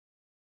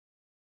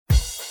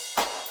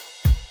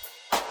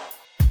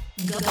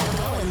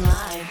Going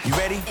live. You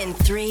ready? In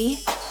 3,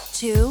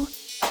 2,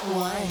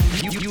 1.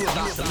 You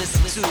about to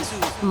listen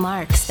to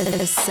Mark's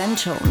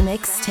Essential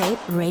Mixtape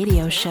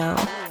Radio Show.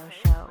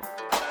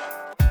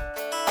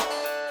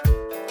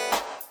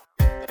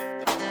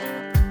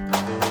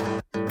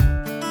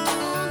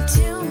 Don't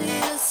tell me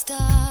to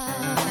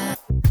stop.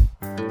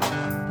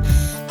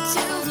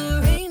 Tell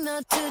the rain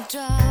not to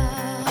drop.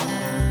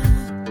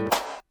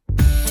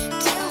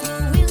 Tell the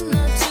wind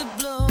not to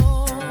blow.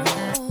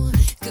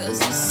 'Cause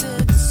you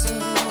said so.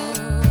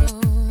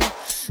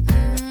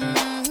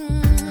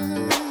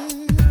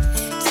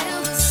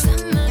 Tell the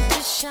sun not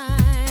to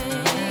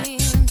shine.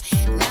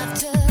 Not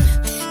to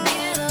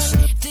get up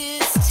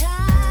this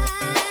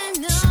time.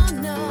 No,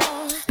 no.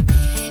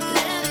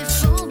 Let it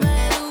fall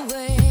right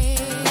away.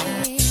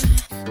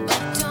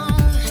 But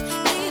don't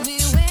leave me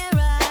where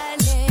I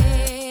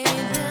lay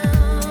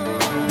down.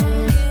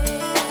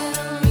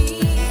 Tell me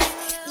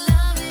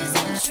love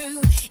isn't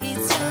true.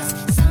 It's just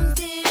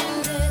something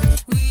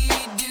that we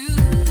do.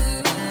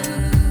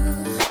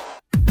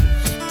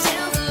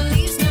 Tell the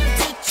leaves not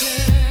to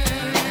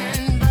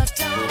turn, but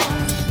don't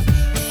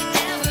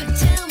ever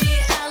tell me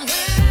I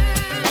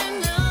learned.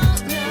 No,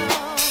 no.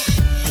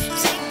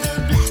 Take the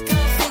black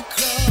off a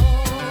crow,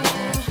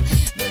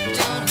 but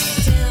don't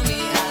tell me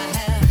I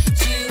have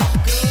to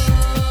go.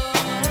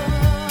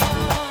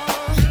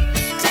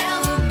 Tell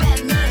the bed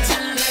not to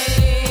lay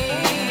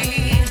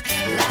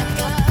like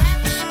a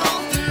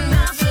open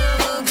mouth of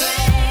a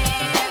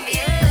grave,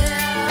 yeah.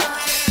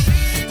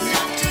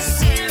 Not to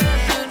stare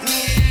up at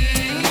me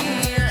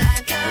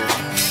like I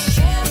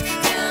kept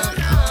down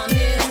on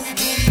his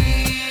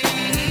knees.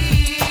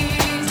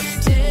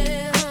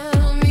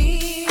 Tell me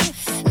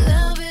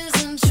love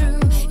isn't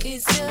true.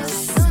 It's just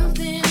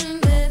something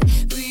that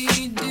we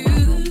do.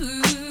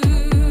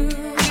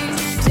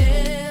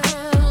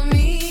 Tell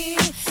me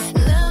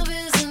love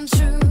isn't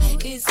true.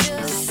 It's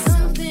just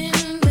something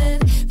that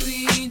we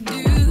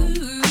do.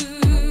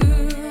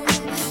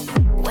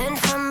 Went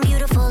from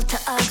beautiful to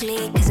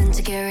ugly, 'cause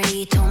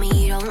insecurity told me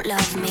you don't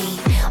love me.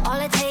 All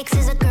it takes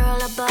is a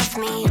girl above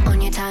me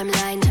on your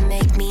timeline to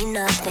make me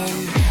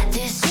nothing.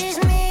 This is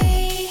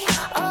me,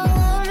 a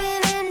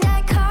woman in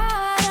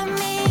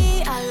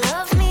dichotomy. I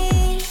love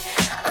me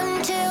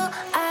until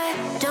I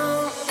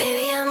don't.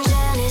 Baby, I'm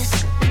jealous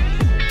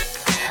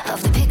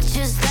of the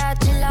pictures that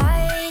you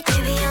like.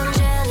 Baby, I'm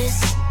jealous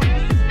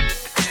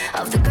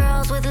of the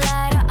girls with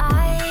lighter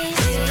eyes.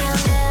 Baby, I'm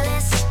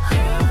jealous,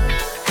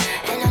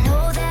 and I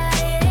know that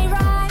it ain't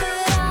right,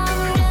 but I'm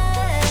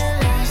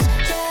jealous,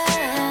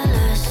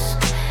 jealous,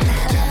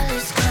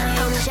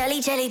 jealous. I'm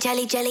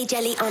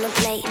jelly on a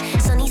plate.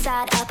 Sunny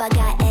side up, I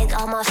got egg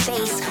on my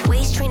face.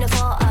 Waist trainer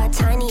for a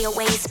tinier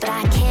waist, but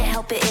I can't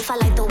help it if I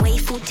like the way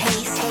food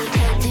tastes. Hey,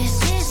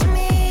 this is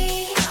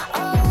me, a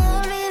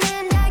woman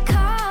in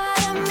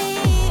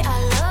dichotomy. I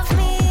love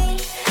me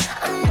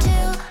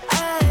until I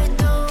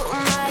don't.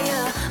 My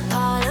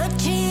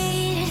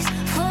apologies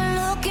for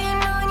looking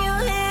on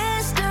your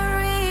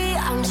history.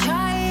 I'm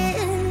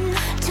trying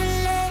to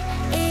let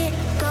it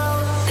go.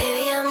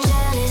 Baby, I'm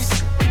jealous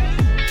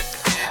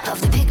of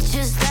the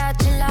pictures that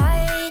you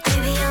like.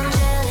 Baby, I'm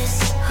jealous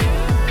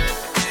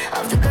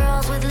of the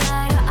girls with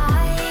lighter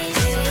eyes.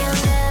 Baby, I'm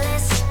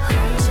jealous,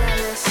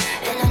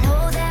 and I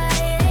know that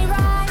it ain't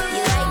right.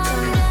 You like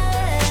them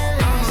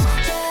jealous,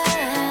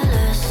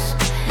 jealous,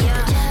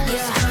 yeah,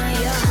 jealous,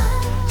 yeah.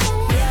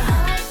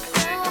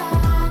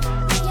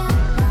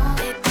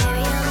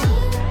 Baby, I'm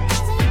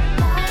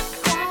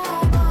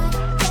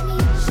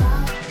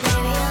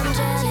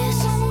jealous.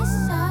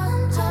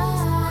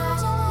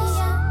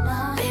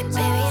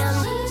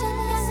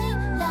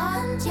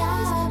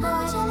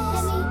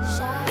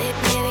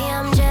 Baby,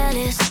 I'm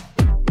jealous.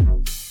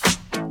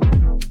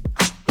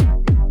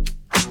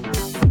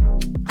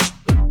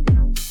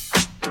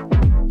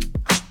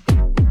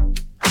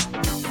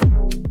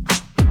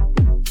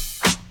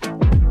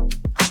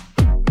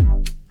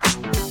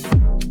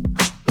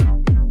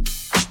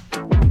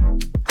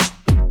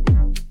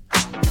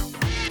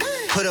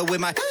 Put up with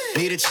my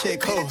need a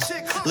chick who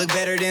look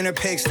better than her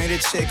pics. Need a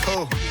chick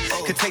who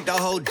could take the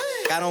whole.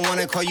 I don't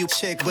wanna call you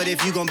chick, but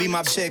if you gon' be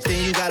my chick,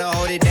 then you gotta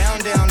hold it down,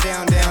 down,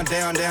 down, down,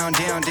 down, down,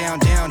 down,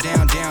 down, down,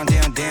 down, down,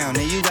 down, down.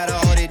 Then you gotta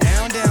hold it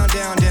down, down,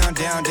 down, down,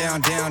 down,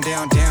 down, down,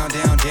 down, down,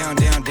 down, down,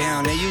 down,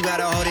 down. Then you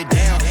gotta hold it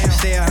down.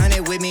 Stay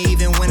 100 with me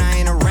even when I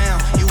ain't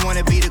around. You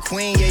wanna be the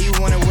queen, yeah, you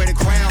wanna wear the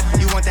crown.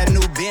 You want that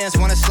new Benz,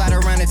 wanna slide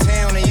around the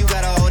town, and you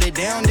gotta hold it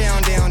down,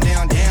 down, down,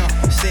 down,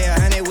 down. Stay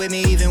 100 with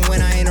me even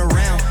when I ain't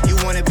around. You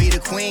wanna be the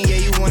queen, yeah,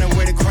 you wanna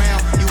wear the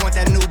crown. You want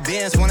that new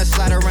Benz, wanna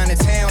slide around the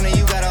town, and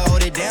you gotta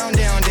hold it down,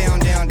 down, down,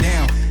 down,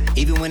 down.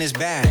 Even when it's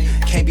bad,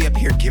 can't be up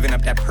here giving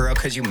up that pearl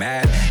 'cause you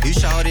mad. You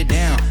should hold it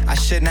down, I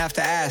shouldn't have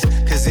to ask.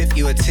 'Cause if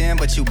you a 10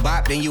 but you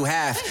bop, then you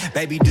half.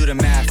 Baby, do the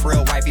math,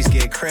 real wifeys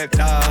get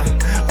crypto.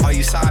 All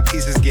you side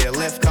pieces get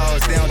lift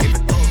calls. They don't give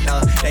a no,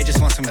 they just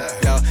want some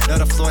no. Know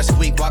the floor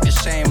squeak, walking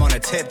shame on her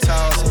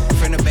tiptoes.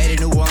 From the Bay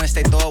to New Orleans,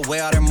 they throw away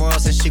all their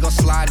morals, and she gon'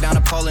 slide down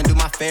the pole and do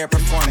my fair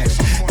performance.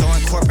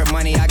 Throwing corporate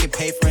money, I get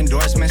paid for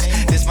endorsements.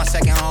 This my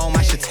second home,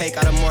 I should take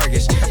out a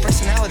mortgage. Her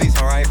personality's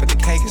alright, but the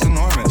cake is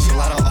enormous. A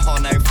lot of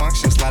all-night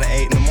functions, a lot of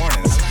 8 in the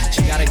mornings.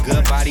 She got a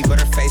good body, but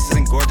her face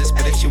isn't gorgeous.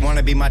 But if she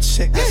wanna be my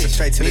chick, that's a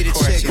straight to the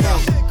court, you know.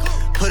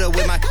 Put up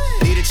with my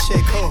need a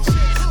chick who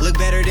look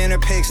better than her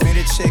pics, need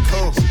a chick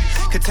who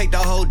could take the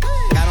whole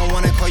I don't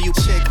wanna call you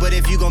chick, but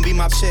if you gon' be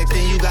my chick,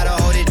 then you gotta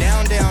hold it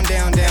down, down,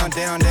 down, down,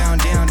 down, down,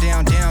 down,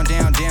 down, down,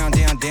 down, down,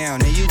 down,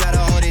 down. And you gotta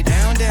hold it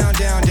down, down,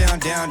 down,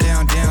 down, down,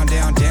 down, down,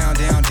 down, down,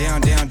 down,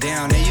 down, down,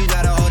 down. And you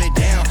gotta hold it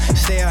down.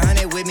 Stay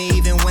 100 with me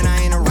even when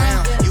I ain't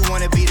around. You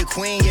wanna be the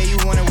queen, yeah, you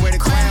wanna wear the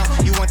crown.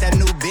 You want that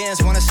new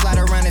Benz, wanna slide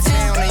around the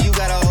town, and you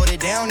gotta hold it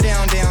down,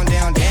 down, down,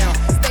 down, down.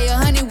 Stay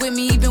 100 with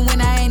me even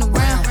when I ain't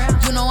around.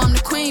 You know I'm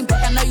the queen,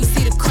 but I know you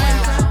see the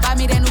crown. Buy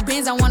me that new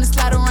Benz, I wanna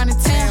slide around the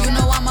town. You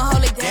know I'ma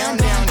hold it down,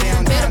 down,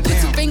 down. Better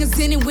put your fingers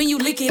in it when you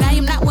lick it. I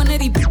am not one of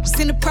these bitches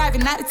in the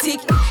private, not a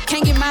ticket.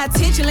 Can't get my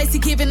attention unless he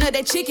giving her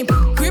that chicken.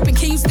 Gripping,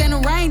 can you stand the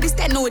rain? This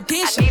that new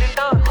addition.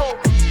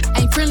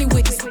 Ain't friendly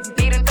with this.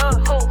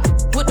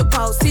 With the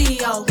boss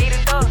CEO.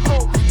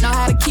 Know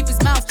how to keep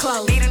his mouth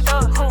closed.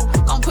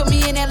 Gon' put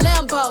me in that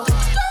Lambo.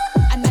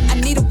 I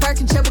need a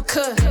Birkin triple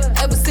cut.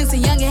 Ever since a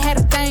youngin' had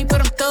a thing for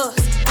them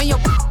thugs. When your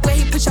where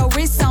he put your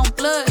wrist on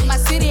blood. In my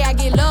city I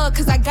get love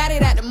cause I got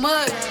it out the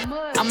mud.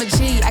 I'm a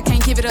G, I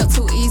can't give it up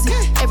too easy.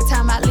 Every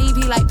time I leave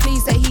he like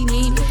please say he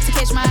need me. To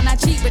catch mine I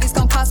cheat but it's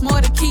gon' cost more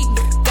to keep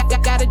me.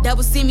 Gotta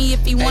double see me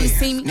if he wanna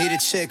see me. Need a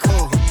chick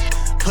who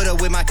put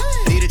up with my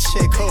need a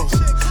chick who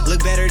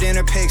look better than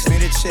her pics,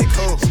 need a chick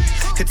who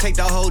could take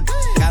the whole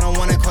I don't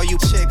wanna call you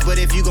chick, but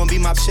if you gon' be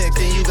my chick,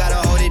 then you gotta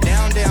hold it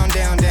down, down,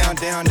 down, down,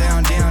 down,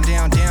 down, down,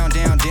 down, down,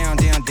 down, down,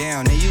 down,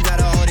 down. And you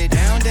gotta hold it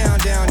down, down,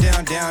 down,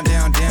 down, down,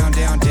 down, down,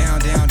 down, down,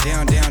 down,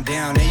 down, down,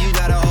 down. And you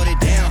gotta hold it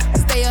down.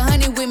 Stay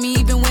 100 with me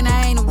even when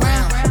I ain't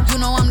around. You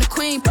know I'm the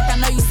queen, but I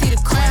know you see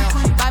the crown.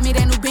 Buy me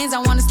that new Benz, I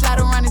wanna slide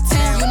around the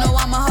town. You know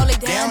I'ma hold it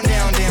down,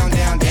 down, down,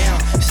 down, down.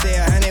 Stay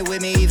 100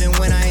 with me even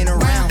when I ain't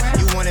around.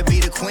 You wanna be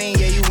the queen,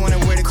 yeah, you wanna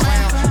wear the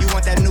crown. You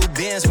want that new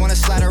Benz, wanna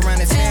slide around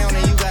the town,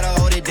 and you gotta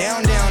hold it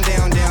down, down,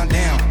 down, down,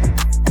 down.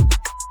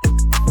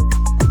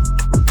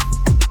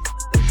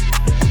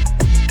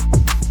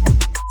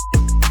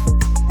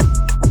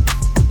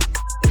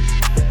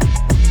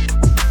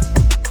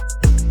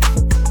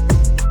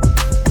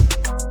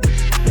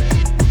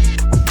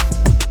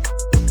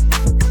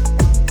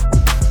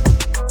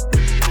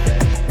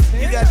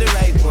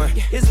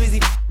 It's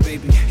easy,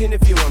 baby. And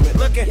if you want me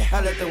looking,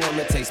 I let the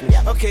woman taste me.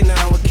 Okay, now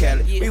I'm with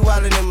Cali. We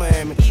wildin' in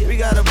Miami. We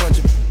got a bunch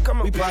of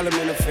we ballin'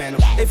 in the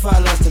Phantom. They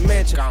follow us to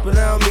mansion, but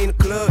I don't mean the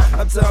club.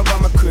 I'm talking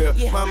about my crib.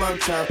 Mama, I'm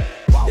trying.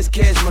 It's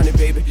cash money,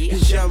 baby.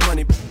 It's young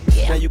money.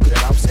 Now you could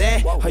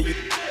upstand. How you?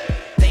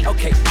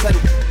 Okay, tell me,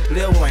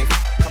 Lil Wayne.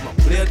 Come on,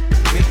 Lil,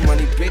 big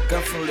money, big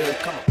gun for Lil.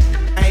 Come on.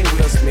 I ain't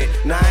Will Smith,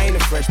 nah, I ain't a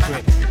Fresh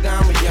Prince. Now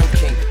I'm a young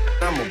king,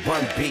 I'm a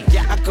bun B.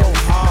 I go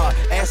hard,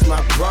 ask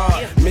my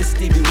broad. Miss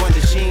Stevie Wonder,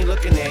 she ain't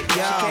looking at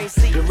y'all.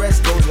 The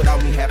rest goes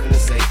without me having to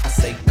say. I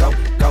say go,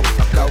 go,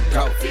 go,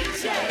 go.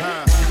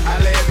 I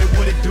laugh at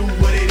what it do,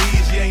 what it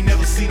is. You ain't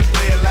never seen a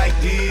player like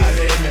this. I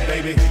laugh at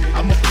baby.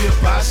 I'm a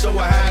pimp, I show her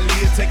how I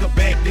live. Take her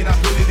back, then I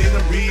put it in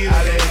the real.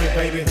 I laugh at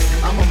baby.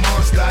 I'm a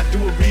monster, I do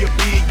it real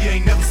big. You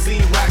ain't never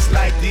seen rocks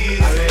like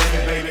this. I laugh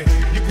at baby.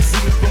 You can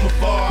see me from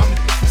afar.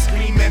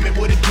 Scream at me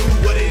what it do,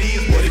 what it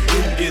is, what it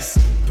do. It's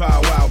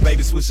Power Wow,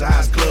 baby, switch the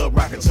highs club,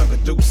 rock a chunk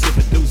of deuce,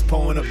 sippin' deuce,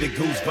 pouring up the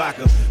goose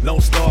vodka.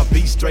 Lone Star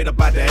beat straight up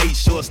out the A,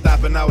 short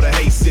stopping all the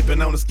hate,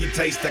 sipping on the ski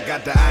taste. I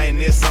got the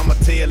INS, I'ma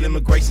tell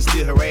immigration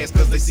still her ass,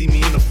 cause they see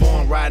me in the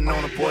form, riding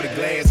on a ported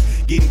glass.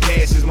 Getting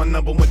cash is my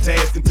number one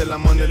task until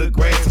I'm under the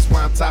grass, that's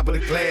why I'm top of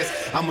the class.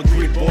 I'm a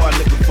grit boy,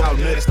 looking for out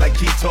nuts like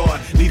Keith Todd.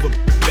 Leave a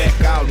back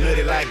out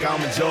nutty like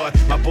Almond Joy.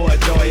 My boy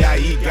Joy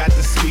I.E. got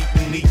the sweet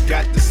and neat,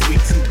 got the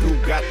sweets and goo,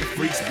 got the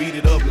freaks, beat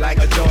it up like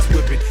a Jaws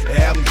whipping.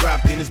 The album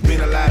dropped and it's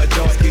been a lot of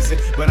Jaws kissing,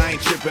 but I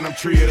ain't tripping, I'm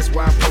trill. That's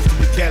why I'm posted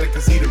with Cali,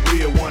 cause he the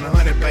real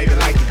 100, baby,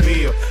 like the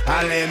bill.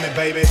 I land me,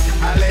 baby.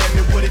 I land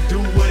me what it do,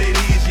 what it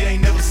is. You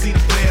ain't never seen a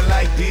player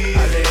like this.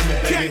 I land me,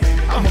 baby.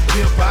 I'm a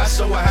pimp, I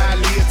show her how I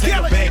live. Take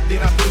her back,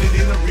 then I put it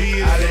in the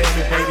real. I land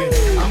me, baby.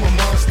 I'm a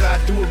monster, I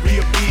do it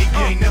real big.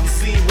 You ain't never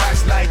seen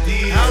rocks like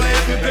this. I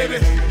land me, baby.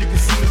 You can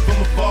see me from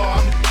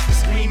afar.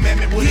 Scream at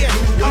me what it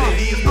do, what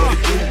it is, what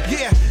it do.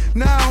 Yeah,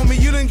 nah, homie,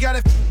 you done got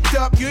it f***ed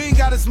up. You ain't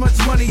got as much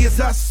money as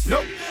us.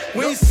 Nope.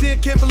 When you see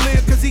it, can't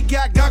believe, cause he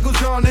got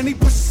goggles on and he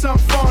pushes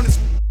something on his.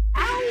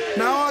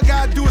 Now all I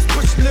gotta do is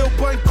push a little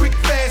button quick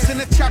fast and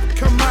the chopper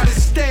come out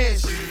his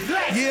stash.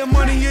 Yeah,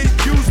 money you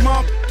use,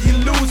 mom, you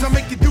lose. I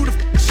make you do the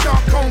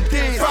shark cone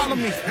dance. Follow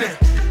me now.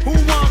 Who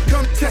wanna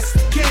come test the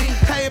game?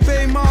 Hey,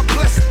 baby, mom,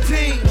 bless the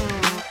team.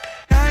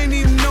 I ain't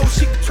even know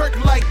she can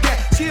twerk like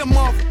that. She a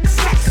motherfucking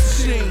sex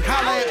machine.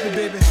 Holla at me,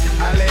 baby.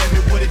 I laugh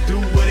at what it do,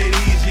 what it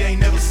is. You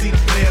ain't never seen a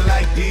player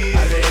like this.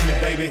 I laugh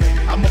at baby.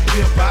 I'm a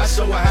pimp, I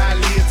show her how I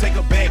live. Take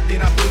her back,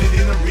 then I put it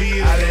in the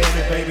real. I laugh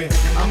at baby.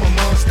 I'm a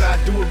monster, I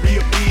do it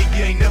real big.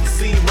 You ain't never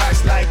seen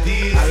rocks like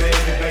this. I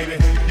laugh at baby.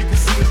 You can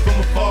see me from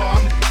afar.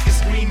 I'm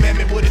scream at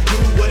me what it do,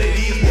 what it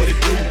is, what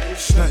it do?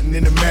 Stunting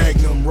in the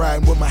Magnum,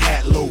 riding with my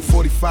hat low.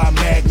 45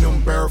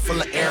 Magnum, barrel full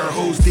of air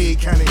hose. Dead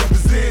county,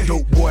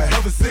 dope boy.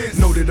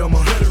 Know that I'm a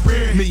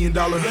 $100 million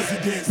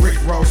resident. Rick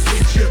Ross,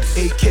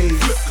 AK,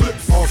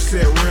 clips,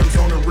 offset rims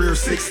on the rear,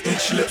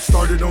 6-inch lips.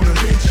 Started on the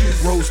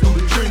benches, rose through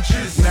the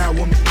trenches. Now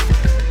I'm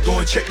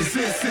going check the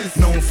senses.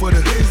 Known for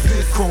the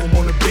chrome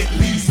on the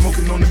Bentley,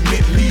 smoking on the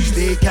Bentleys.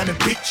 Dead kind of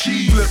big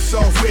cheese. Flips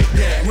off with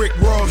that. Rick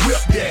Ross,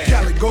 whip that.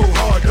 Cali go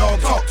hard dog,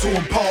 talk to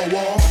him, Paul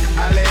Wall.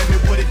 I let me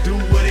what it do,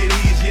 what it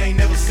is. You ain't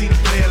never seen a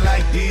player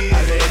like this.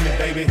 I let me,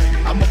 baby.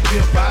 I'm a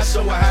pimp, I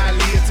show her how I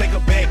live. Take her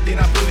back, then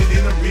I put it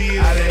in the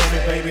real. I let me,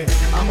 baby.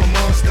 I'm a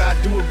monster, I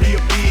do it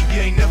real big.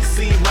 You ain't never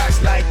seen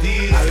rocks like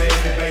this. I let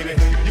me, baby.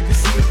 You can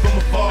see me from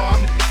afar.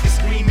 I'm the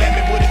scream at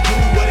me what it do,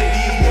 what it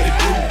is, what it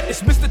do.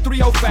 It's Mr.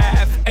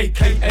 305,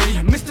 aka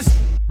Mr.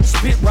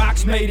 Spit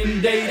rocks made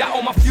in date. I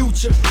own my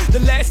future. The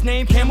last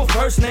name Camel,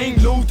 first name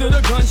Luther.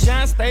 The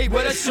gunshine stayed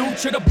with a shoot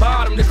to the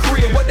bottom. The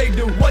crib, what they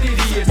do, what it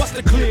is, what's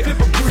the clear? Flip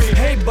a grid.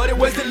 Hey, buddy,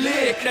 where's the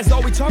lick? That's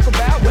all we talk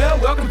about. Well,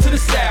 welcome to the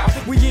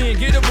South. We in,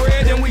 get a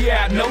bread, then we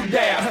out, no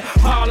doubt.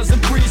 Hollers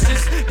and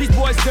preachers. These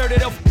boys dirty,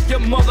 they'll f your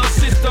mother,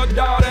 sister,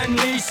 daughter, and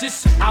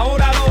nieces.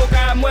 Ahora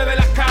loca, mueve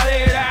la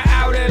cadera,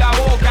 abre la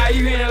boca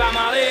y viene la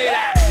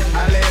madera.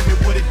 I let me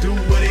what it do,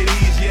 what it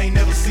is. You ain't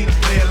never seen a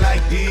player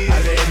like this.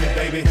 I let me,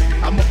 baby.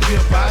 I'm a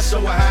pimp, I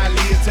show her how I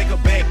live. Take her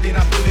back, then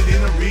I put it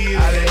in the real.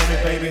 I let me,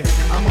 baby.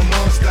 I'm a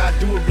monster, I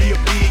do it real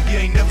big. You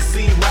ain't never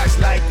seen rocks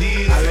like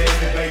this. I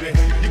let me, baby.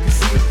 You can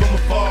see me from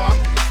afar.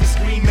 You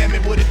scream at me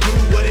what it do,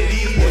 what it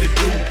is, what it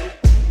do.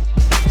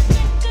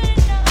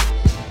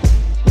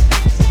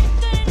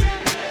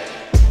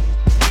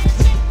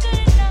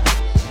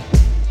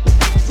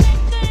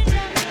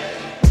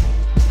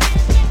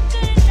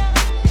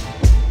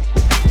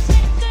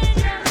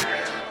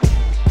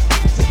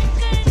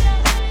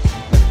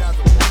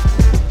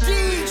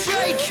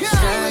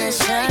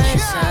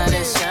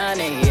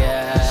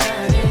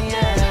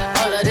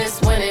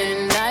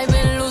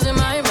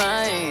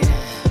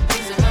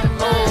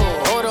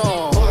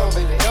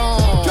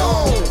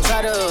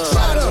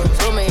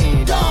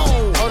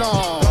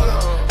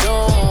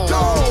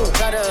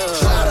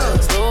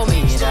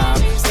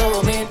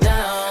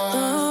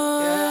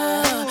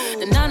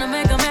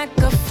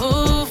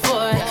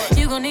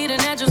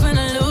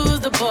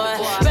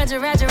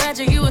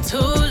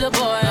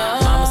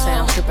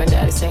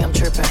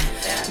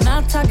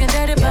 Talking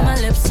dirty, but my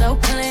lips so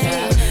clean.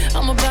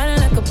 I'm about it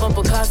like a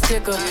bumper car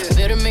sticker.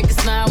 Better make it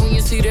smile when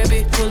you see that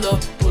bitch pull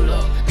up, pull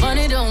up.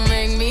 Money don't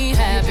make me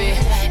happy,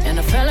 and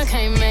a fella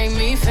can't make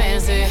me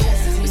fancy.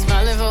 We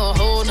smiling for a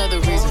whole nother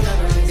reason.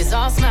 It's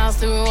all smiles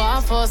through all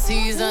 4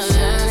 seasons.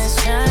 Shining,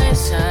 shining,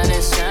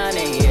 shining,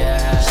 shining,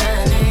 yeah.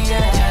 Shining,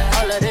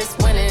 yeah. All of this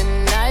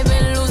winning, I've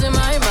been losing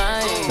my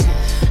mind.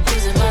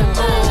 Losing my mind.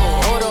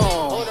 Oh, hold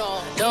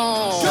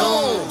on,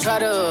 don't try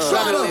to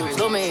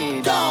slow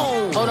me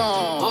down. Hold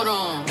on.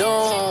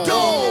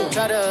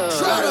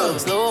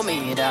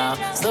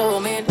 Slow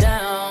me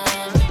down,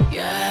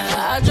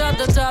 yeah. I dropped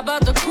the top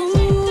out the coupe.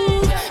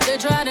 They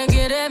try to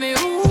get at me,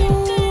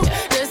 ooh.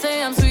 They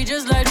say I'm sweet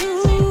just like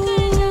you.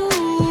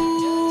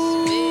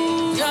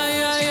 Yeah,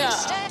 yeah, yeah.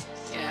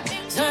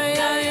 Say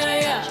yeah,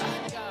 yeah,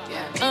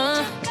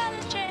 yeah.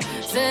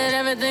 Said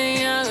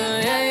everything, yeah,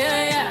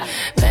 yeah, yeah.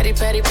 Petty,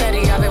 petty,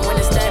 petty, I've been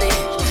winning steady.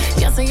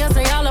 Yes,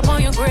 all up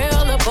on your grill,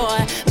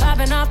 boy.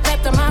 Popping off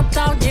after my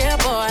thought, yeah,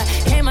 boy.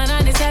 Came out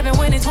 97,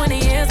 winning 20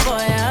 years,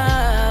 boy.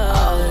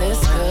 All is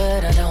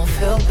good, I don't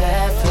feel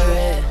bad for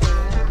it.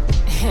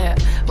 Yeah,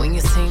 when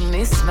you see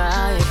me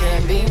smile, you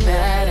can't be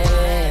mad at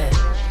it.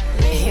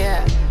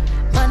 Yeah,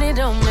 money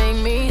don't make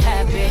me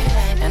happy,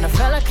 and a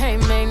fella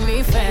can't make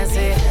me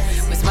fancy.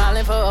 We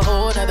smiling for a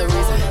whole nother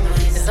reason.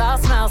 It's all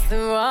smiles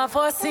through all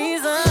 4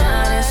 seasons.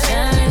 Shining,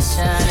 shining,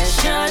 shining,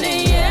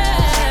 shining,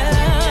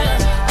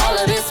 yeah. All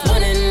of this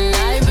winning,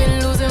 I've been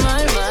losing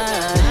my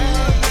mind.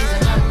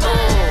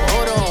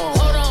 Hold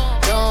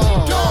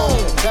on,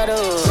 don't try to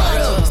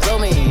slow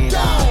me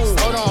down.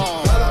 Hold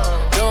on,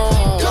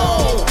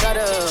 don't try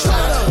to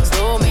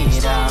slow me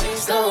down.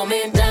 Slow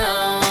me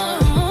down.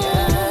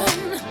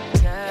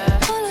 Yeah.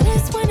 All of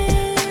this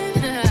winning,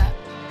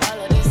 all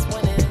of this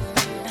winning,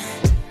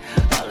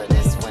 all of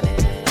this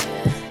winning,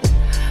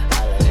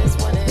 all of this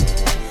winning,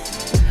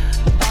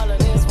 all of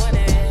this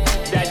winning.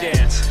 That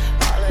dance.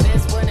 All of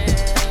this winning.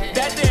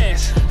 That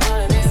dance. All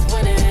of this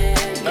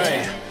winning. Hey,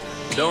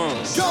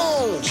 don't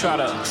try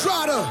to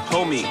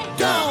hold me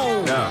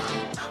down. Nah.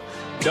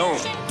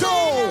 Don't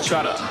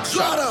try to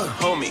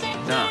hold me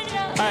down.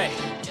 Hey.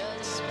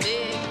 Just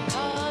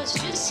because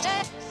you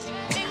say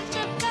things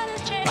are gonna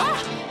change.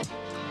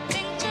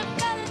 Things are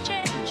gonna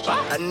change.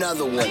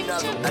 Another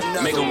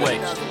one. Make 'em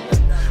wait.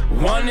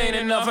 One ain't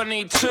enough, I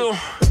need 2.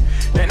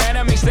 That night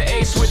I mix the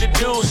ace with the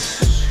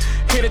deuce.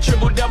 Hit a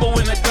triple-double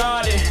in the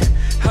garden.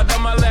 Held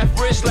on my left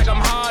wrist like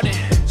I'm Harden.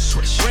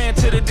 Ran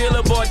to the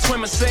dealer, bought twin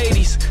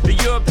Mercedes. The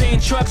European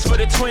trucks for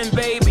the twin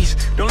babies.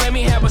 Don't let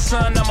me have a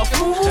son, I'm a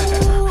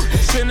fool.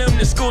 Send them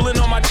to school and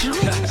on my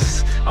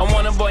juice. I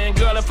want a boy and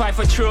girl to fight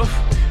for truth.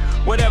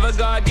 Whatever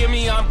God give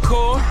me, I'm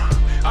cool.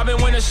 I've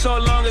been winning so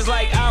long, it's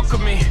like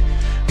alchemy.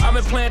 I've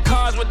been playing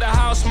cards with the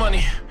house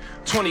money.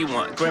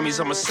 21 Grammys,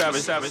 I'm a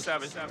savage.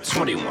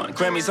 21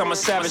 Grammys, I'm a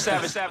savage.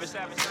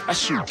 I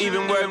shoot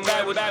even word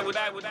back with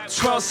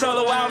 12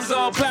 solo albums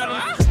all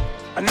platinum.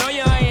 I know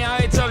you ain't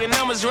out here talking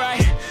numbers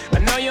right. I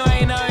know you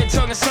ain't out here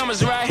talking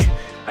summers right.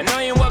 I know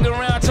you ain't walking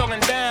around talking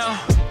down,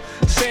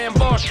 saying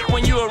bullshit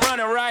when you were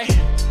running right.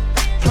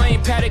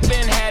 Plain Paddock,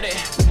 Ben had it.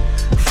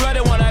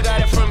 Flooded when I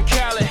got it from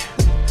Cali.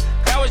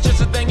 That was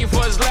just a thank you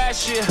for his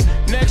last year.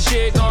 Next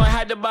year, gonna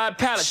have to buy a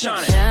pallet.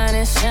 Shining,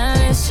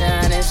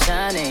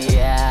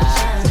 yeah.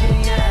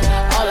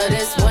 All of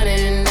this winning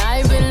and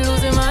I've been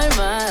losing my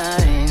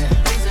mind.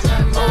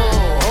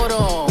 Oh, hold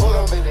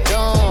on, baby.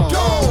 Don't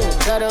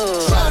try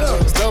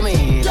to slow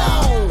me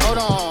down. Hold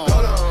on,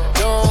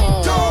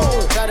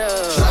 don't try to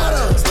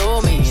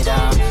slow me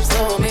down.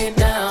 Slow me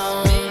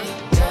down.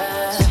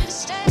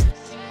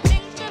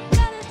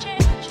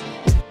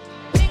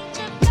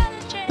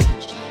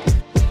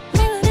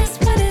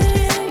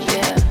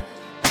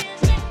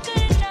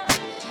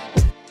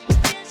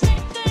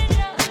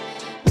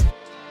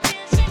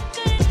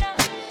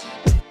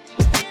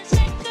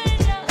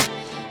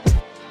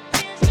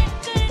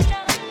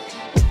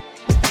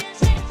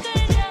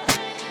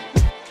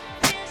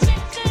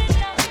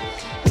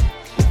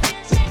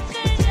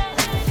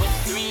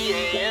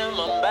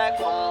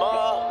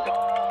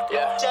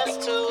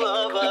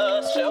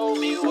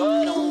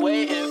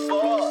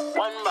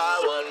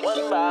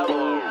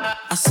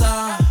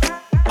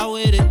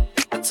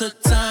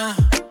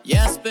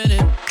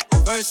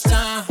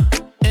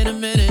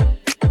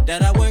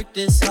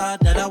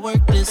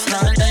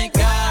 Thank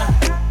God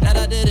that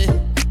I did it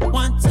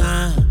one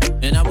time,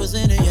 and I was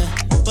in it, yeah.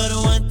 But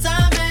one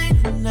time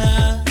ain't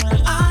enough.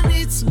 I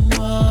need some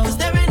more, 'cause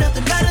there ain't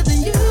nothing better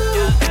than you.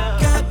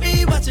 Got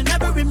me watching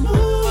every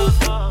move,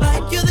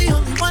 like you're the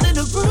only one in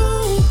the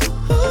room.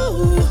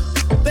 Ooh,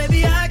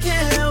 baby, I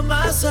can't help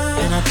myself,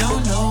 and I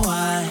don't know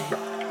why,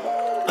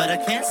 but I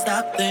can't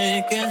stop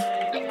thinking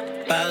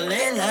about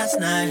late last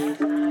night.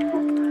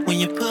 When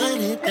you put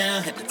it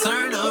down, had to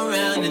turn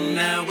around, and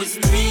now it's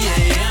 3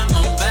 a.m.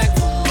 I'm back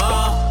for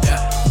more.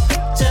 Yeah.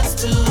 Just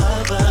two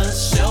of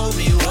us, show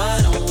me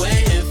what I'm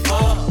waiting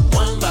for.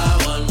 One by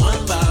one,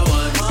 one by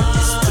one.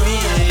 It's 3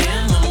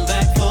 a.m. I'm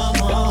back for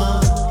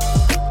more.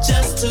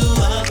 Just two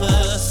of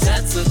us,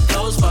 that's a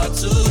close bar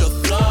to the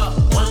floor.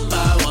 One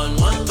by one,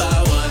 one by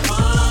one.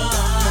 One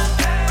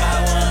by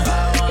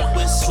one,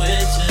 we're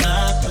switching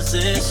our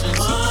positions.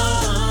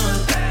 One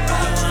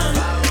by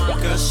one,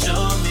 girl,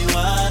 show me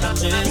what I'm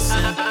missing.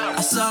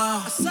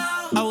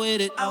 I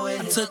waited, I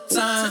took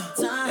time,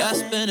 yeah, I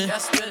spent it,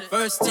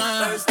 first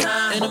time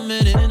in a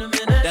minute,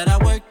 that I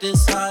worked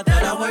this hard,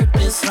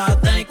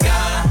 thank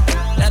God,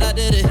 that I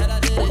did it,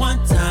 one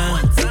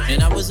time,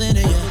 and I was in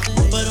it,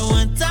 yeah, but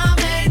one time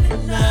ain't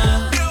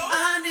enough,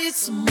 I need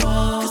some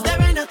more, 'cause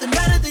there ain't nothing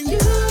better than you,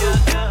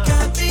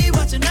 got me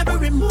watching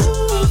every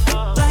move,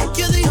 like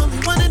you're the only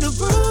one in the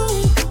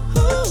room,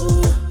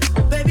 ooh,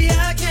 baby,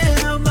 I can't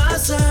help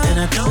myself, and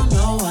I don't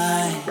know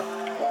why,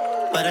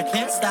 but I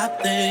can't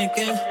stop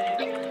thinking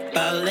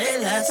about late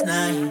last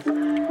night.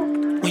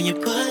 When you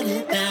put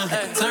it down,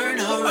 had to turn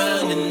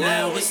around, and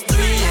now it's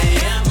 3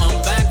 a.m.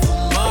 I'm back for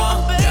more.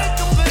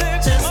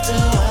 Just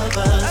two of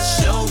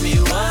us, show me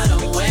what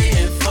I'm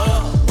waiting for.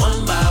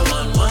 One by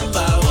one, one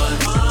by one.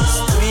 It's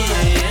 3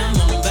 a.m.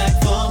 I'm back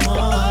for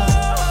more.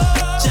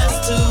 Just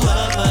two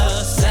of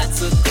us,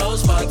 that's a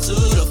close bar to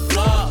the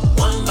floor.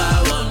 One by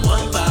one,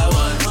 one by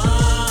one.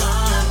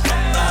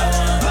 One by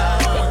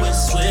one, we're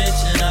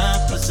switching our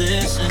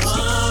positions.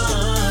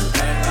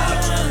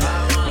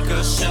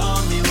 Show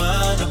me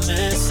what I'm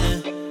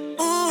missing.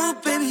 Ooh,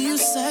 baby, you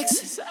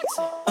sexy.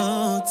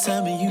 Oh,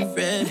 tell me you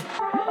ready.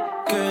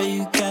 Girl,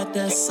 you got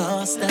that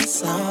sauce, that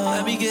sauce.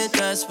 Let me get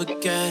that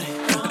spaghetti.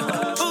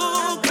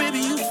 Ooh, baby,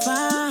 you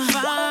fine.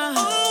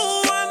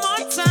 Ooh, one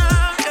more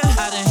time.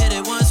 Yeah. I done hit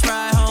it once,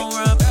 right home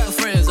run. The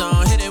friends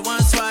on hit it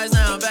once, twice.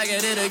 Now I'm back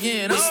at it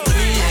again. It's 3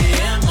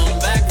 a.m. I'm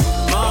back for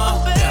more.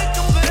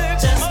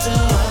 Just two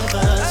of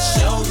us.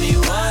 Show me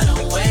what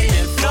I'm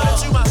waiting for.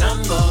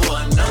 Number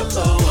one,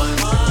 number one.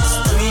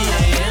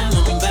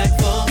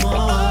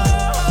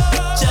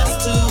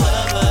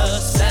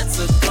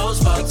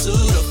 To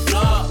the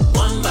floor,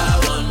 one by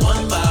one,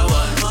 one by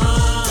one, one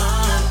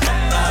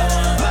by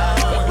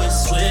one. We're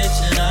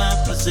switching our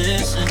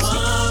positions,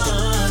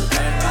 one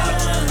by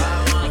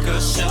one. Girl,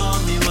 show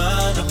me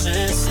what I'm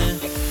missing.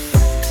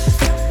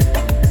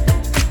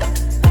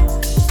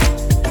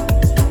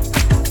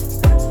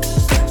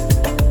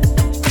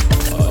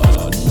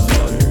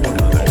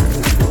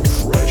 Another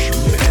fresh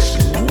mix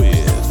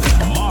with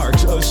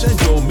Mark's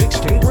Essential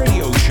Mixtape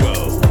Radio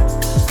Show.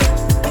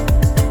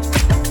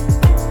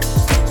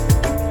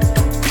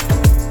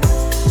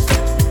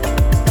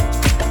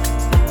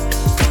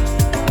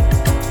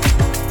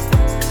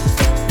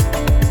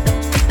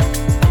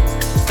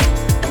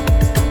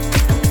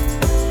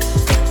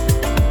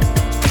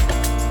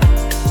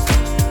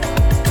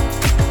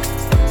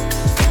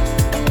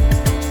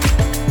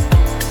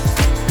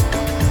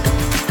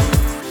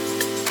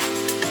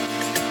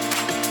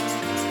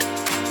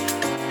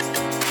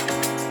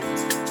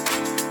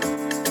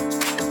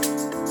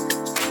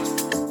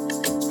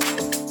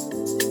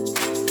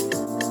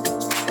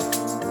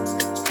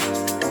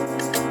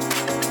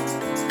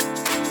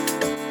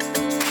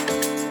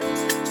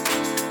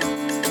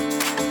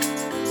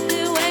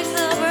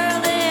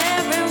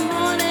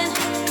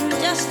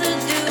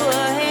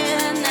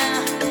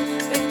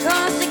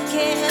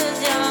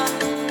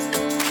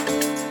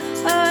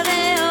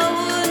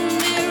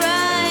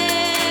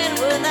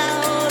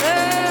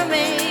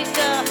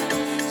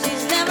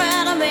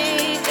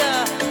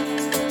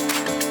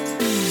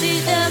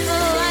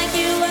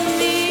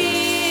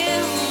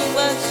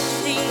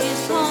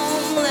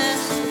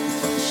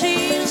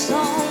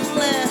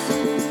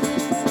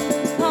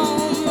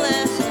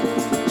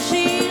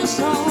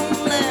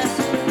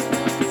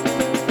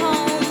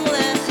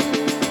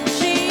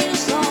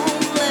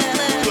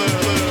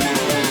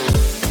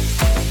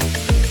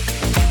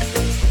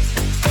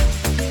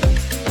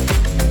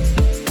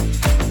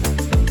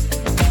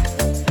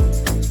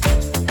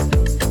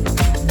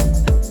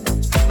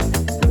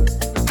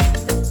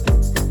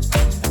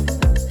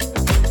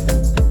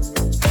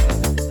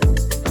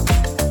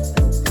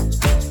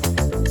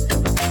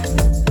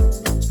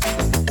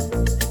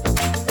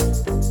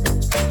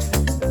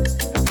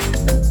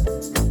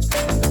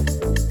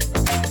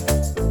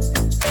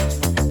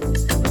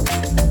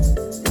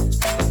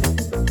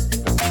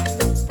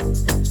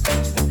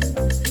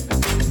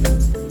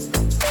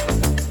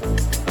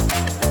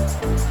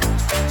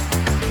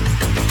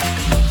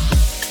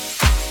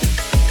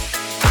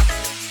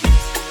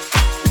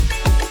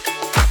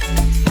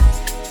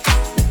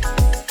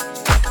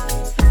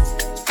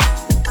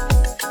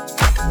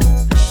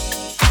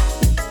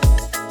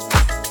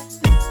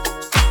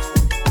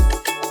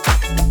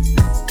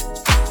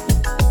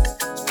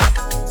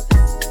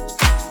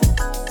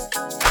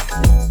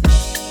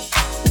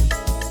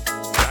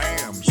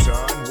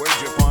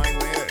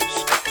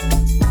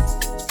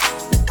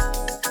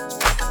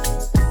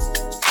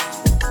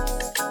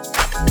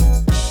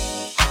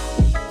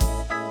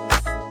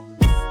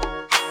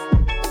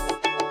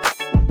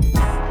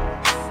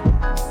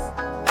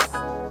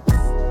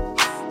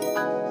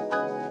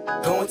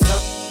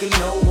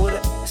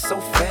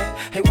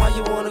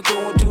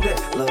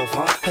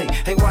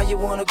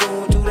 wanna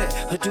go and do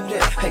that, or do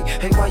that?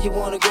 Hey, why you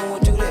wanna go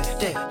and do that?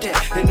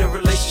 In a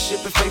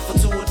relationship and faithful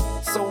to it,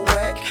 so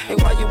whack. Hey,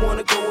 why you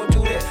wanna go and do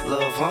that,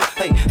 love, huh?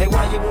 Hey,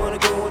 why you wanna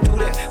go and do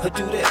that, or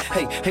do that?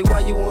 Hey, why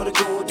you wanna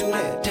go and do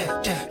that?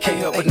 Can't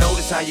help but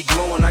notice how you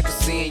glowing, I can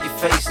see in your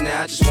face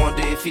now. I just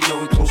wonder if you know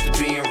we're close to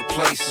being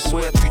replaced. I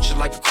swear I treat you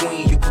like a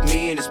queen, you put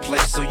me in this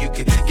place so you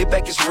can get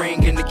back his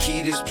ring and the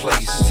key to this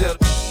place. Tell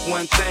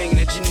one thing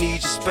that you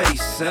need your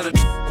space, tell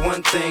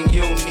one thing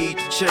you don't need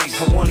to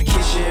chase. I wanna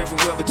kiss you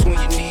everywhere between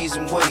your knees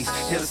and waist.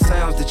 Hear the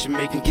sounds that you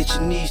make and get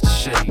your knees to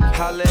shake.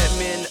 Holla at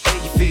me in the A,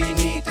 you feel you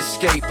need to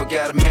escape. I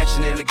got a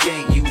mansion in the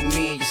gate, you and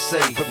me and you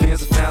safe. For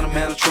Benz, I found a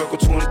man, a truck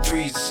with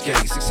 23s to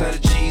skate.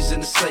 600 G's in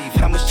the safe,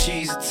 how much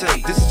cheese it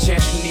take? This is a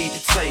chance you need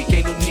to take,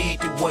 ain't no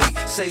need to wait.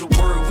 Say the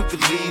word, we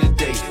could lead a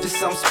day. This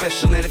something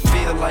special and it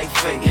feel like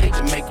fate. Hate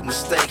to make a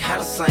mistake, how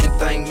the same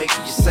thing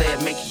making you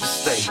sad, making you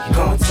stay.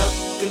 Come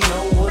tough, you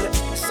know what it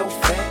is, so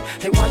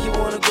fat. Hey, why you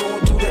wanna go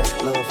and do that,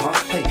 love, huh?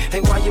 Hey,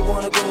 why you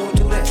wanna go and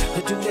do that,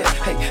 or do that?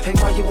 Hey,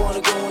 why you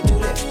wanna go and do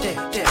that?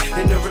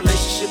 In a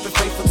relationship and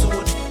faithful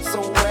to it, so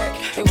whack.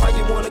 Hey, why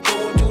you wanna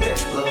go and do that,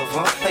 love,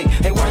 huh?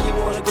 Hey, why you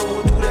wanna go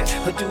and do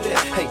that, or do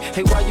that?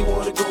 Hey, why you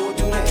wanna go and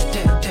do that?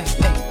 Hey.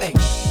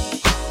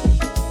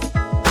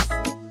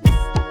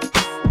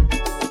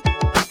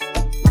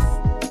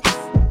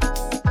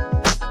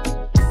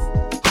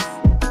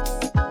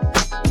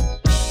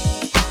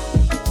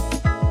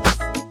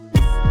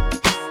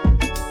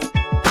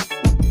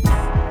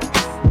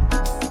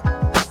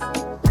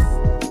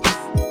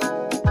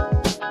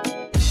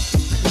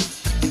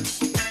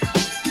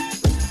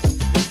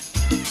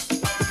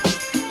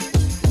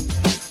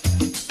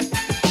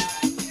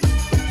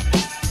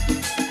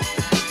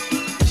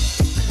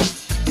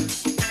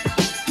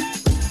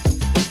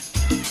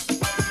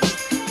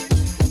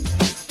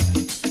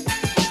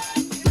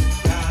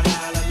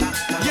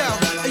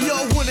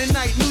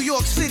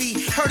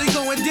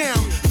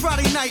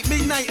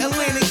 Midnight,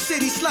 Atlantic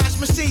City, slash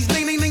machines,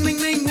 ding, ding, ding, ding,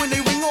 ding, when they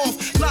ring off.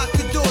 Lock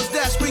the doors,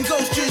 that's when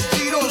ghosts just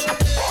G-Dos.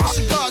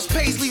 Cigars,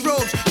 paisley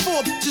robes,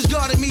 4 bitches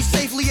guarded me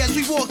safely as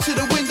we walked to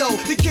the window.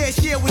 The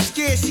cashier was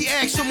scared, she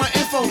asked for my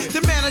info.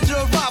 The manager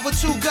arrived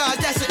with 2 guys,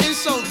 that's an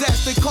insult.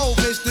 That's the code,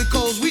 Mr.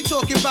 Coles. We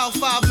talking about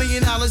 $5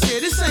 million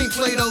here. This ain't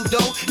Play-Doh,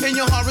 dough. And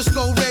your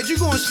horoscope red, you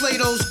gon' slay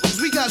those.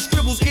 We got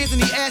scribbles,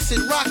 Anthony Acid,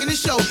 rocking the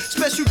show.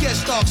 Special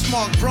guest stars,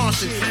 Mark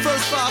Bronson.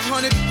 First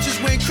 500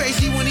 just went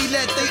crazy when he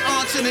let they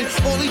answer. And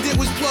all he did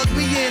was plug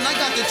me in. I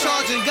got the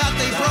charge and got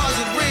they bras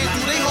and ran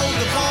through they whole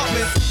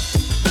department.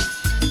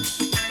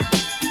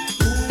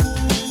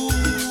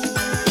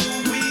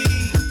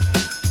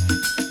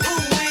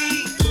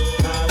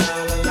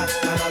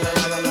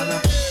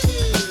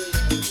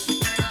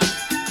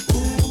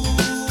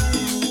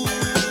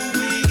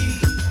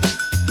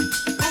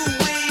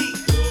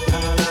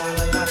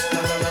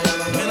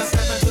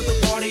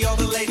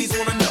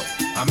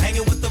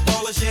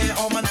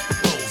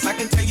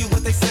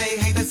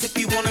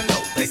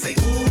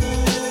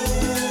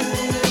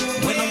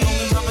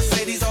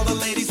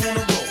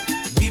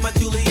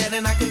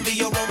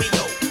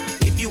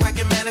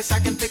 I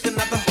can pick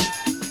another.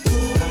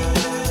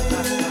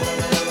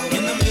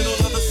 In the middle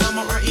of the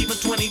summer or even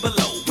 20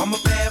 below. I'm a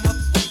bad mother,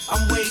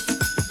 I'm way too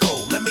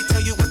cold. Let me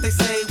tell you what they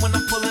say when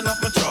I'm pulling off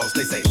my drawers.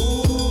 They say,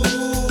 ooh.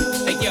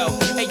 Hey yo,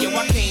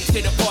 I came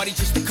to the party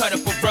just to cut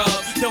up a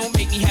rug. Don't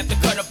make me have to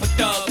cut up a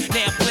thug.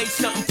 Now play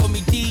something for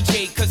me,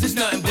 DJ, cause it's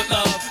nothing but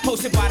love.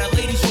 Posted by the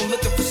ladies who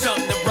looking for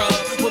something to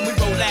rub. When we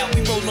roll out,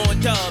 we roll on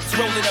dubs.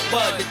 Rolling a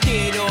bud, the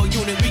theater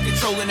unit, we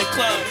controlling the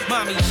club.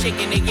 Mommy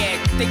shaking their ass,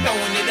 they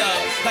throwing it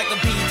up. Like a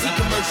BT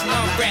commercial,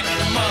 I'm wrapping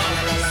them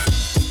up.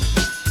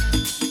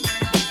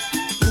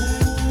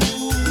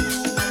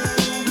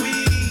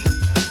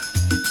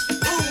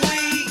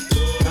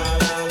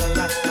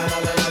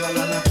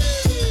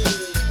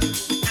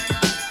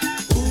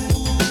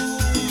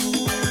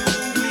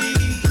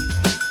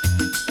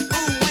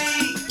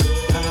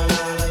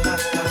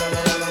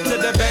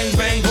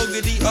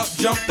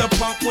 Jump the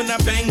pump when I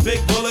bang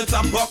big bullets,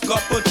 I buck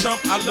up a chump.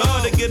 I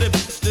love to get a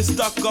bitch that's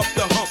stuck up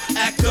the hump.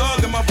 Act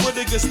thug and my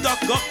footer get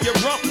stuck up your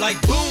rump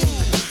like boom.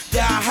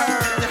 Yeah, I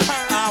heard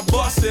I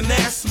bust and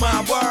that's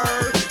my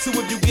word. So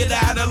if you get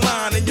out of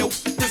line and your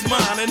is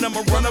mine, and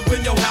I'ma run up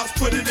in your house,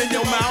 put it in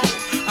your mouth.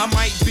 I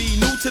might be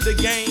new to the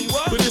game,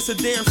 but it's a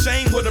damn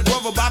shame what a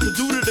brother about to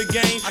do to the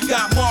game. I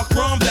got Mark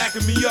Ron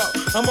backing me up.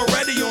 I'm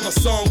already on a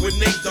song with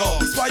Nate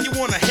Dogg. That's why you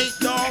wanna hate,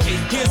 dog?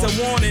 Here's a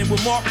warning: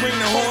 when Mark bring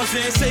the horns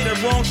in, say the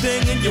wrong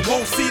thing and you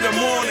won't see the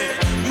morning.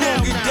 You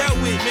won't get dealt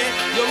with, man.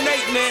 Yo,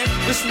 Nate, man,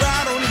 let's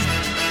ride on these.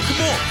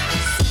 Come on.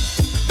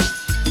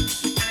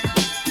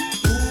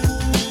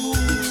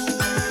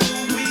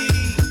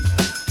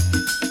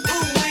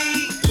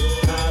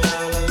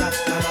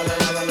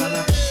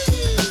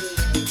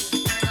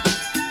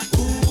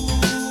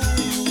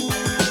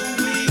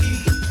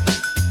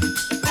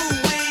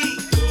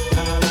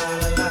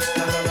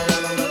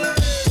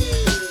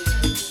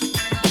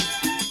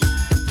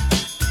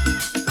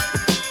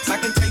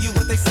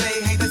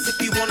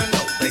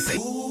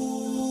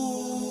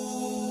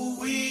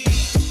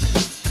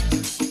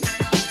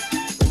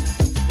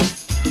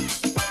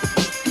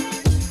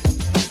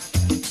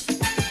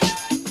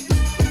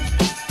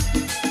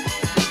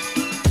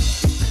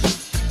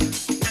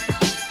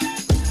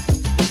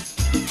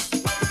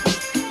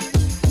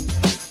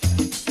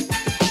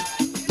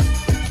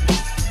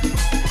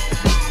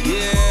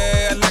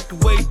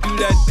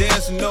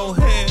 dance with no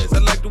hands. I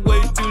like the way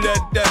you do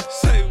that dance.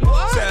 Say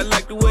what? Say I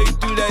like the way you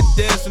do that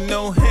dance with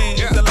no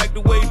hands. I like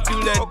the way you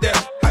do that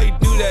dance. How you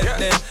do that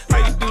dance? How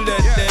you do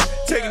that dance?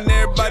 Taking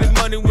everybody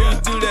money when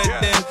you do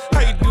that dance.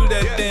 How you do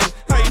that dance?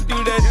 How you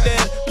do that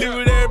dance? Live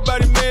with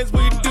everybody mans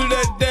when you do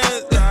that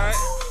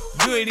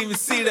dance. You ain't even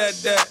see that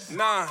dance.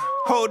 Nah.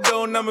 Hold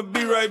on, I'ma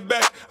be right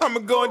back. I'ma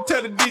go and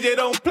tell the DJ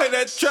don't play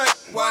that track.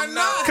 Why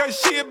not? Cause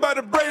she about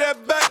to break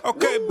that back.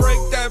 Okay, break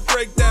that,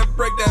 break that,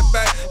 break that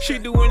back. She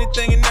do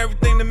anything and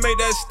everything to make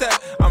that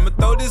stack. I'ma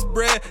throw this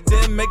bread,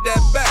 then make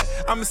that back.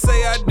 I'ma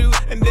say I do,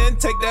 and then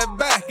take that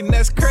back. And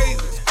that's crazy,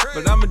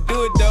 but I'ma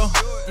do it though.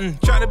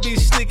 Trying to be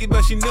sneaky,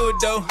 but she knew it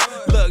though.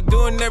 Look,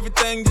 doing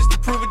everything just to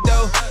prove it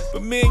though.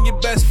 But me and your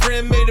best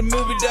friend made a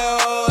movie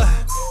though.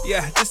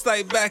 Yeah, just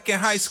like back in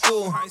high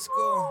school.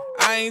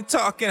 I ain't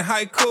talking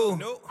haiku.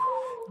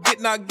 Get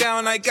knocked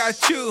down, I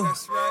got you.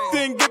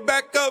 Then get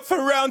back up for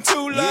round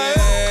 2. Like,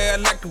 yeah, I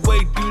like the way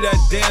you do that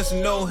dance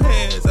with no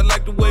hands. I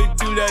like the way you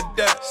do that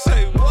dance.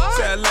 Say what?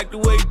 Say I like the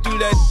way you do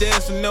that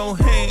dance with no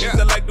hands.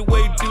 I like the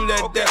way you do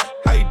that dance.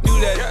 How you do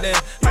that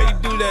dance? How you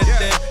do that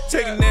dance?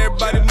 Taking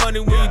everybody money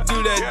when you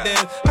do that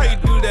dance. How you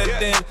do that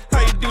dance?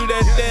 How you do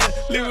that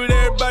dance? Live with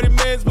everybody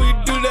mans when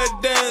you do that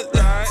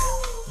dance.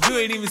 You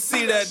ain't even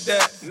see that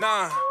dance.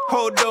 Nah.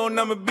 Hold on,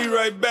 I'ma be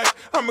right back.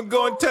 I'ma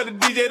go and tell the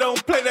DJ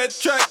don't play that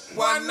track.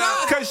 Why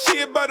not? Cause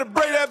she about to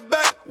break that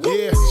back.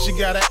 Yeah, she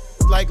got it.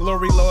 Like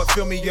Lori Lord,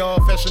 feel me,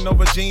 y'all. Fashion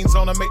over jeans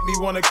on her, make me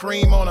wanna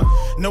cream on her.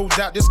 No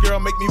doubt this girl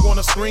make me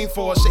wanna scream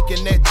for her.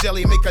 Shaking that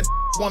jelly, make a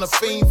wanna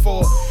fiend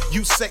for her.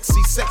 You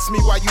sexy, sex me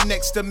while you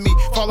next to me.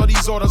 Follow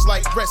these orders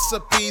like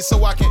recipes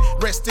so I can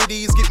rest at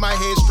ease. Get my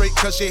head straight,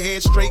 cause your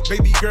head straight.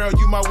 Baby girl,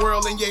 you my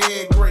world and your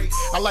head great.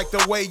 I like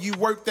the way you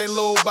work that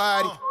little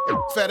body.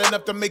 Fat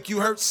enough to make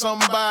you hurt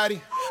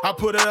somebody. I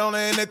put it on her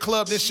in the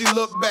club, then she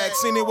looked back.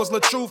 Seen it was La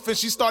Truth and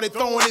she started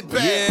throwing it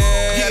back.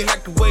 Yeah, I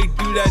like the way you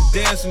do that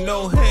dance with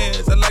no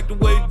hands. I like the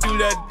way you do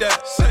that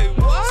dance. Say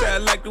what? Say I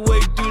like the way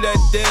you do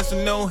that dance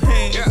with no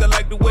hands. I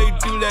like the way you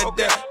do that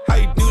dance. How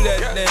you do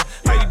that dance?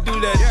 How you do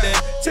that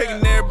dance?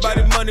 Taking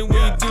everybody money when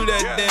you do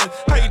that dance.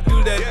 How you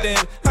do that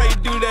dance? How you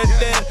do that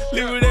dance?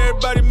 Live with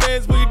everybody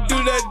mans when you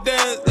do that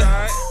dance.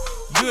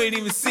 You ain't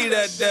even see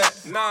that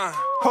dance. Nah.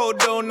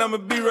 Hold on, I'ma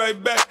be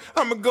right back.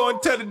 I'ma go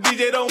and tell the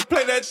DJ don't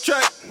play that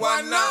track.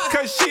 Why not?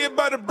 Cause she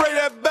about to break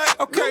that back.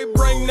 Okay,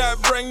 bring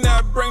that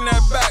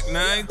back.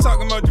 Now I ain't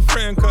talking about your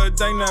friend cause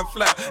dang that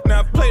flat.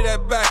 Now play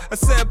that back. I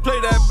said play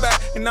that back.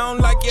 And I don't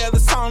like your other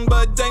song,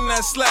 but dang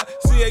that slap.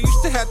 See, I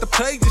used to have to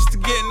pay just to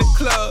get in the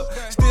club.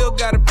 Still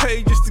gotta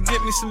pay just to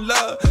get me some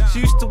love. She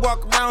used to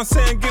walk around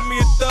saying give me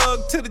a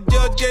thug. Till the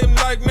judge gave him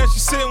life, now she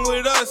sitting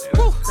with us.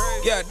 Woo.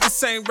 Yeah,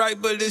 this ain't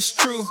right, but it's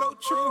true.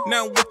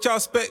 Now what y'all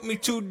expect me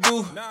to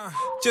do?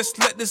 Just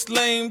let this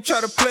lame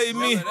try to play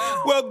me.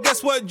 Well,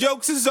 guess what?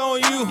 Jokes is on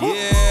you.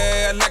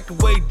 Yeah, I like the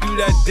way you do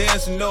that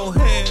dance with no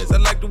hands. I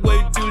like the way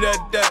you do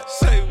that dance.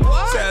 Say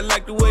what? Say I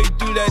like the way you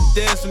do that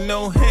dance with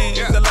no hands.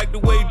 I like the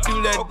way you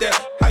do that dance.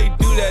 How you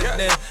do that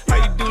dance? How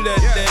you do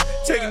that dance?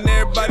 Taking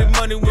everybody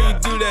money when you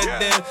do that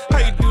dance. How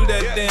you do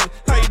that dance?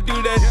 How you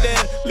do that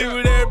dance? Live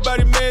with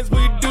everybody mans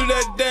when you do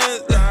that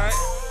dance.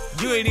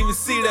 You ain't even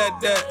see that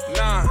dance.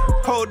 Nah.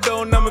 Hold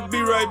on, I'ma be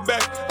right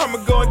back.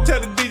 I'ma go and tell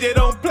the DJ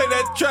don't play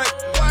that track.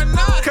 Why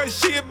not? Cause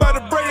she about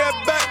to break that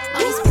back. All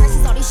these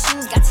purses, all these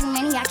shoes, got too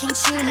many, I can't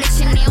choose. Mix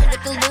Chanel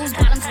with the loose,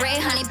 bottoms red,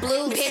 honey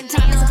blue. Pit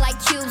diamonds look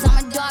like cubes, I'm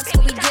a dog,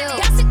 Scooby-Doo.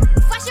 Got to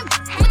fashion with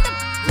the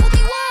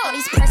movie wall. All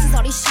these purses,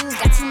 all these shoes,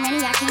 got too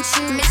many, I can't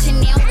choose. Mix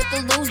Chanel with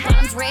the loose,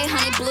 bottoms red,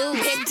 honey blue.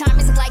 Pit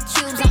diamonds look like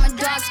cubes, I'm a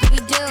dog,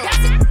 Scooby-Doo. Got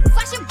to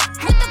fashion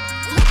with the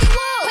movie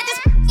wall. Put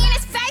this in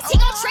his face, he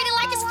gon' treat it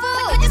like it's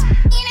food. Put this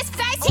in his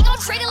face, he gon'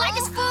 treat it like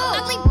it's food.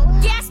 Ugly,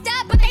 gassed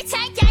up, but they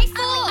tank ain't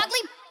full.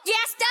 Ugly,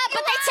 gassed up,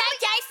 but they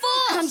tank ain't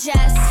full. I'm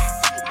just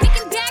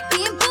picking back,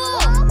 being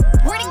bull.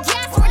 Where the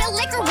gas, where the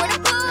liquor, where the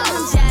booze.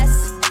 I'm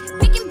just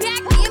picking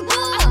back, being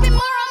bull. I spend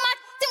more on my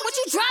than what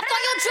you dropped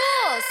on your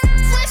jewels.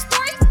 Flip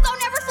stories, don't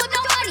never flip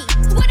no money.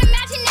 What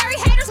imaginary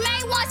haters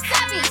made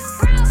 170.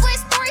 Flip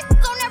stories,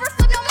 don't never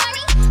flip no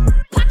money.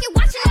 Pocket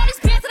watching all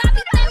these bands that I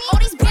be thumbing. All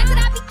these bands that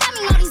I be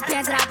thumbing. All these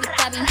bands that I be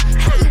thumbing.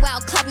 How you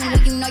out clubbing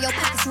when you know your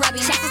pockets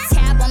rubbing? Check the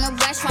tab on the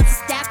restaurant to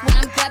staff when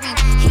I'm grubbing.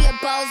 He a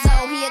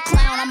bozo, he a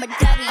clown, I'm a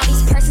dummy. All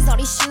these purses, all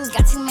these shoes,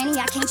 got too many,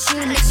 I can't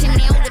choose. Mix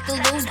Chanel with the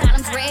loose,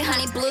 bottoms red,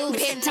 honey blue.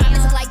 Pit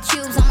diamonds look like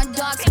cubes, I'm a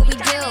dog,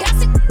 Scooby-Doo. Got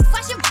to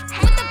fashion with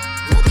the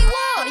movie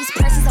wall. All these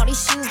purses, all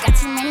these shoes, got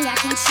too many, I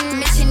can't choose.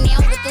 Mix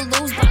Chanel with the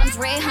loose, bottoms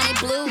red, honey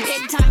blue.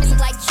 Pit diamonds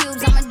look like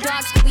cubes, I'm a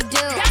dog,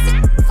 Scooby-Doo. Got to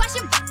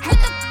fashion with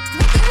the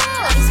movie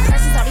wall. All these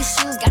purses, all these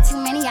shoes, got too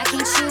many, I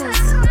can't choose.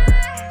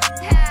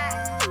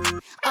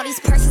 All these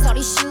purses, all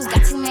these shoes,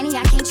 got too many,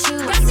 I can't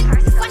choose. Fashion,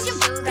 fashion, fashion,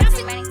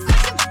 fashion,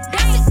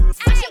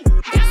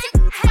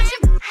 fashion.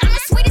 I'm the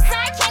sweetest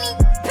side candy,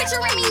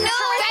 picturing me new.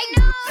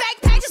 Fake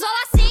pages, all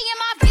I see in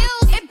my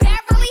views. In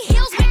Beverly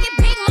Hills, making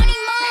big money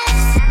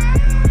moves.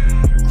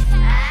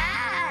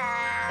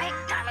 Big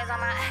diamonds on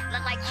my,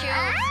 look like shoes.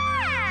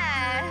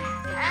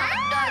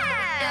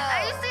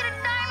 You see the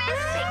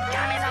diamonds? Big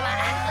diamonds.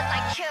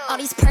 All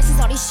these purses,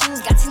 all these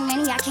shoes, got too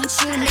many, I can't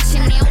choose. Mix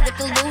Chanel with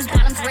the loose,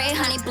 bottoms red,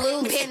 honey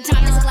blue. Pit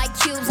diamonds look like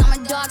cubes, I'm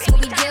a dog,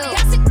 Scooby-Doo.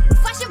 Got some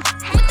fashion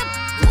with the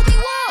movie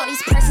wall. All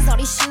these purses, all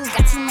these shoes,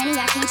 got too many,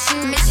 I can't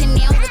choose. Mix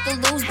Chanel with the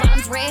loose,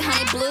 bottoms red,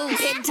 honey blue.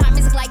 Pit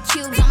diamonds look like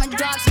cubes, I'm a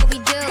dog,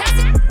 Scooby-Doo. Got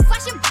some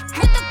fashion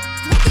with the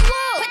movie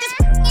wall. Put this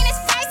in his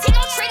face, he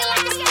gon' treat it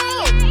like it's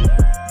food.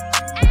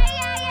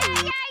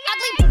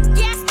 Ugly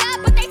gassed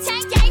up, but they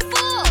tank ain't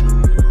full.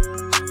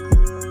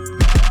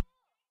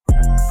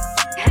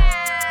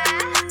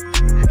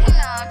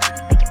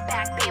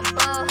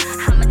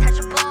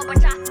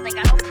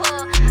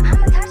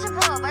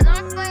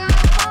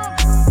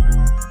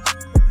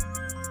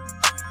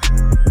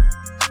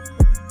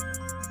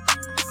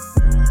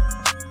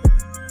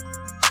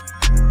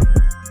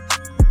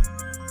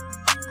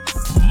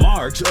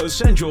 Mark's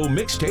Essential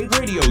Mixtape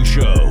Radio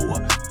Show.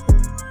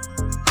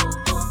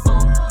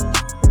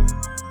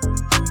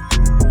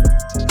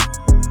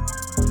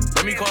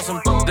 Let me call some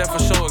that for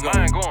sure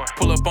go.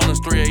 Pull up on us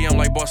 3 a.m.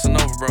 like Bossa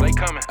Nova, bro. They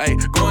coming. Hey,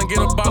 go and get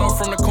a bottle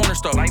from the corner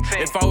store.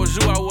 If I was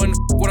you, I wouldn't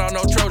without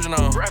no Trojan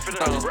on. Wrap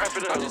it up, wrap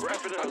it up,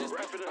 wrap it up,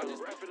 wrap it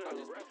up.